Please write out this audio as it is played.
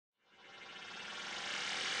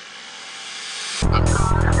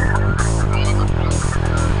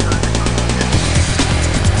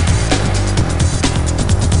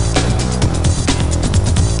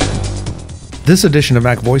This edition of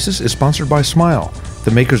MacVoices is sponsored by Smile,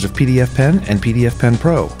 the makers of PDF Pen and PDF Pen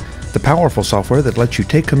Pro, the powerful software that lets you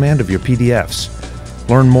take command of your PDFs.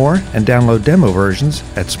 Learn more and download demo versions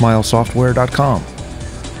at smilesoftware.com.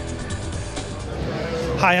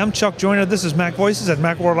 Hi, I'm Chuck Joyner. This is MacVoices at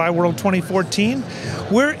Macworld iWorld 2014.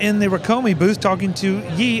 We're in the ReKoMe booth talking to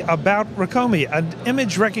Yi about ReKoMe, an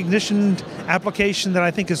image recognition application that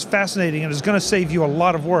I think is fascinating and is going to save you a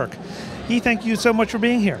lot of work. Yi, thank you so much for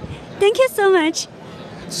being here. Thank you so much.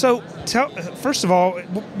 So, first of all,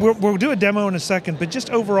 we'll do a demo in a second, but just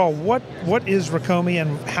overall, what is ReKoMe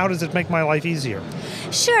and how does it make my life easier?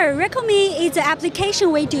 Sure, ReKoMe is an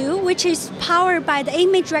application we do, which is powered by the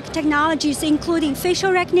image rec technologies, including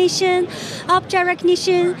facial recognition, object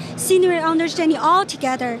recognition, scenery understanding all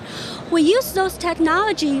together. We use those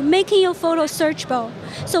technology, making your photo searchable.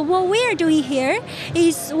 So what we are doing here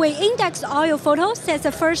is we index all your photos. That's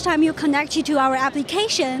the first time you connect it to our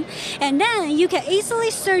application. And then you can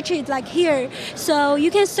easily search it like here. So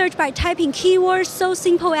you can search by typing keywords so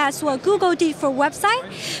simple as what Google did for website.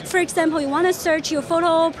 For example, you want to search your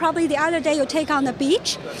photo probably the other day you take on the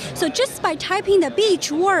beach. So just by typing the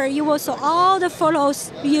beach word, you will see all the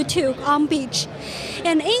photos you took on beach.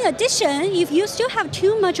 And in addition, if you still have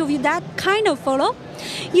too much of that kind of photo,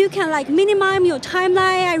 you can minimize your timeline.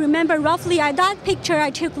 I remember roughly that picture I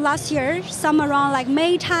took last year, somewhere around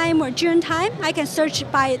May time or June time. I can search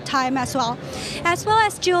by time as well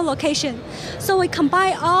as geolocation. So we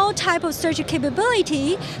combine all type of search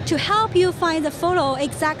capability to help you find the photo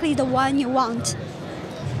exactly the one you want.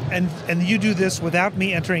 And you do this without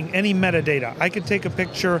me entering any metadata. I could take a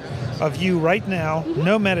picture of you right now,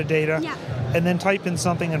 no metadata, and then type in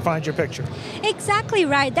something and find your picture. Exactly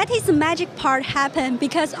right. That is the magic part happen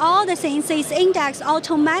because all the things is indexed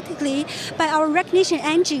automatically by our recognition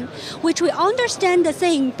engine, which will understand the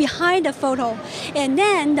thing behind the photo. And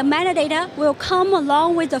then the metadata will come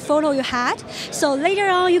along with the photo you had. So later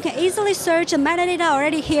on, you can easily search the metadata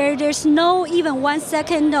already here. There's no even 1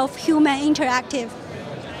 second of human interactive.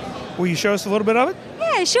 Will you show us a little bit of it?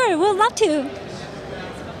 Yeah, sure. We'd love to. All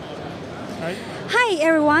right. Hi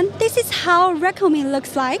everyone, this is how ReKoMe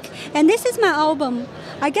looks like, and this is my album.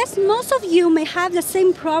 I guess most of you may have the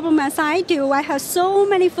same problem as I do. I have so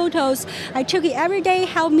many photos. I took it every day,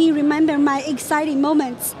 help me remember my exciting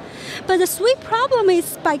moments. But the sweet problem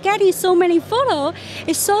is by getting so many photos,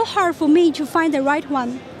 it's so hard for me to find the right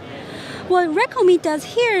one. What ReKoMe does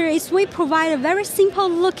here is we provide a very simple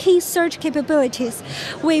looking search capabilities.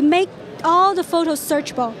 We make all the photos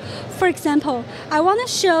searchable. For example, I want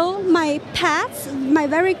to show my pets, my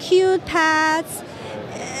very cute pets,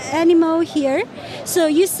 animal here. So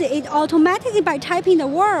you see it automatically by typing the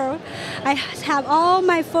word. I have all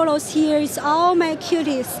my photos here, it's all my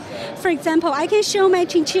cuties. For example, I can show my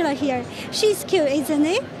chinchilla here. She's cute, isn't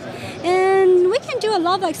it? And we can do a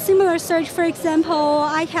lot of similar search. For example,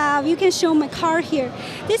 you can show my car here.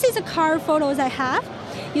 This is a car photos I have.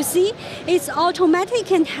 You see, it's automatically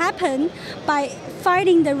can happen by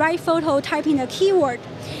finding the right photo, typing a keyword.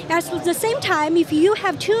 At the same time, if you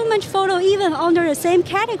have too much photo even under the same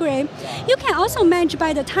category, you can also manage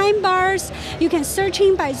by the time bars. You can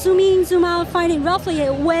searching by zoom in, zoom out, finding roughly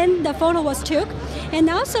when the photo was took. And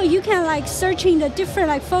also you can searching the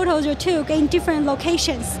different photos you took in different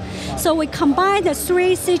locations. So we combine the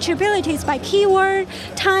three searchabilities by keyword,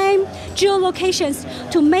 time, geolocations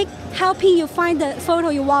to helping you find the photo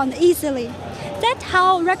you want easily. That's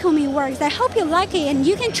how ReKoMe works. I hope you like it and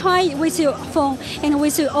you can try it with your phone and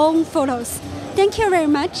with your own photos. Thank you very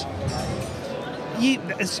much.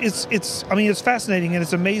 It's fascinating and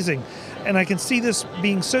it's amazing. And I can see this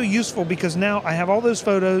being so useful because now I have all those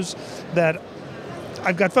photos that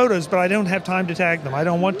I've got photos, but I don't have time to tag them. I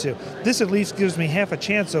don't want to. This at least gives me half a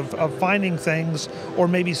chance of finding things or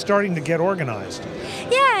maybe starting to get organized.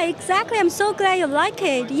 Yeah, exactly. I'm so glad you like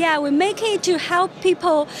it. Yeah, we make it to help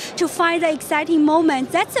people to find the exciting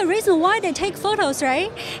moments. That's the reason why they take photos,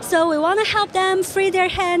 right? So we want to help them free their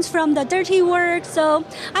hands from the dirty work. So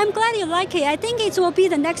I'm glad you like it. I think it will be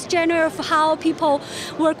the next genre of how people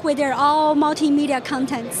work with their all multimedia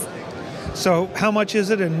contents. So how much is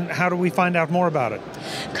it and how do we find out more about it?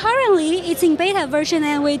 Currently, it's in beta version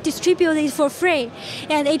and we distribute it for free.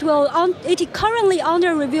 And it is currently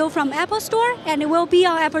under review from Apple Store and it will be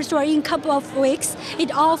on Apple Store in a couple of weeks.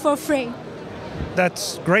 It's all for free.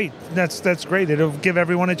 That's great. That's great. It'll give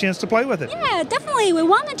everyone a chance to play with it. Yeah, definitely. We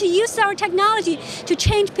wanted to use our technology to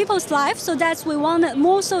change people's lives so that we want that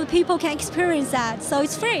most of the people can experience that. So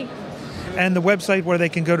it's free. And the website where they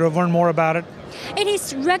can go to learn more about it? It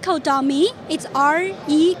is ReKo.me. It's ReKo.me.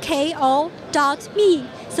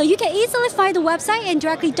 So you can easily find the website and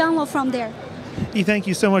directly download from there. Thank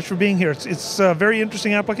you so much for being here. It's a very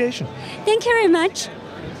interesting application. Thank you very much.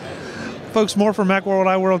 Folks, more from Macworld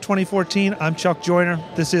iWorld 2014. I'm Chuck Joyner.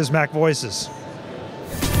 This is MacVoices.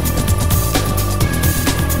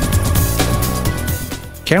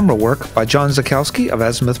 Camera work by John Zakowski of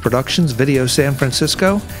Azimuth Productions Video San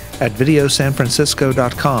Francisco at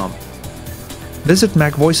videosanfrancisco.com. Visit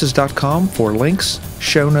MacVoices.com for links,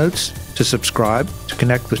 show notes, to subscribe, to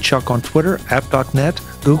connect with Chuck on Twitter, app.net,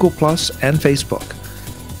 Google+, and Facebook.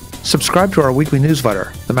 Subscribe to our weekly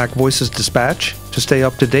newsletter, the MacVoices Dispatch, to stay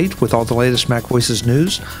up to date with all the latest MacVoices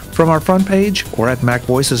news from our front page or at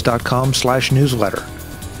macvoices.com/newsletter.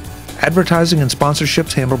 Advertising and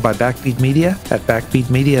sponsorships handled by Backbeat Media at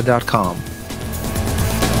backbeatmedia.com.